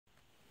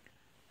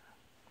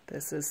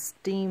This is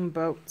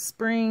Steamboat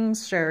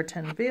Springs,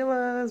 Sheraton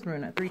Villas,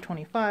 room at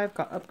 325,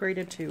 got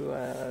upgraded to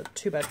a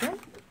 2-bedroom.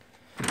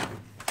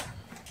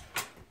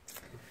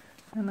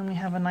 And then we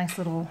have a nice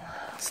little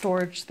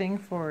storage thing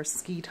for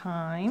ski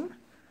time.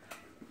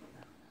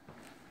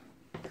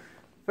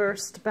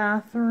 First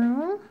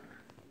bathroom.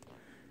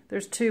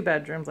 There's 2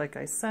 bedrooms, like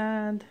I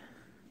said.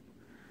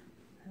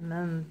 And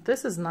then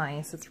this is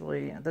nice. It's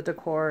really, the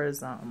decor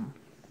is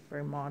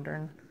very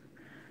modern.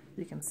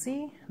 You can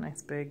see,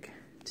 nice big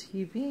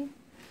TV.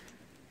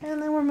 And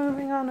then we're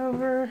moving on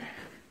over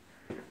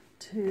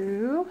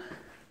to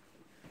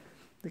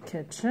the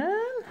kitchen.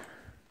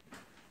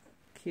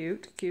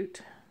 Cute,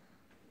 cute.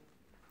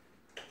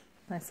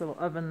 Nice little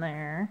oven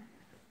there.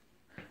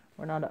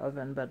 Or not an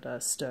oven, but a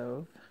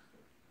stove.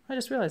 I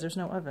just realized there's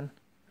no oven.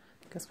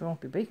 Guess we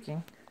won't be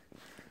baking.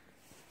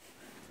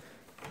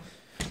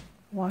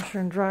 Washer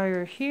and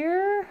dryer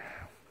here.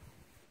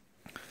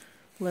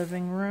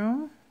 Living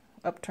room.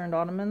 Upturned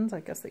ottomans.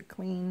 I guess they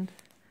cleaned.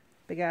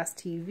 Big ass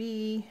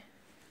TV.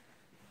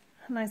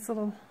 A nice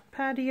little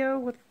patio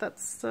with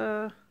that's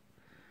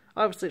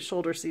obviously it's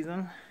shoulder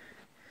season.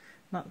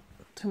 Not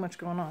too much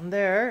going on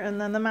there.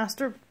 And then the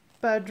master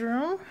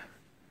bedroom.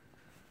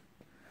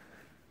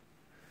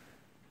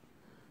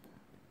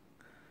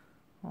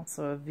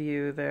 Also a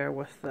view there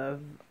with the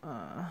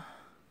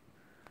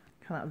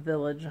kind of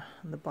village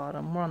on the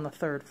bottom. We're on the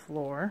 3rd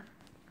floor.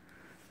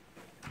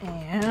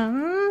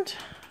 And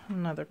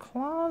another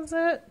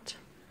closet.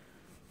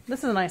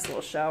 This is a nice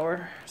little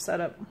shower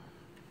setup.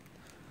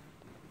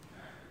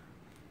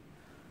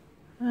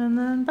 And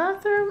then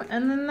bathroom,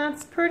 and then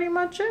that's pretty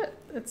much it.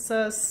 It's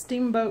a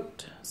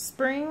Steamboat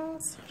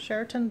Springs,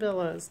 Sheraton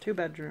Villas,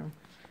 2-bedroom.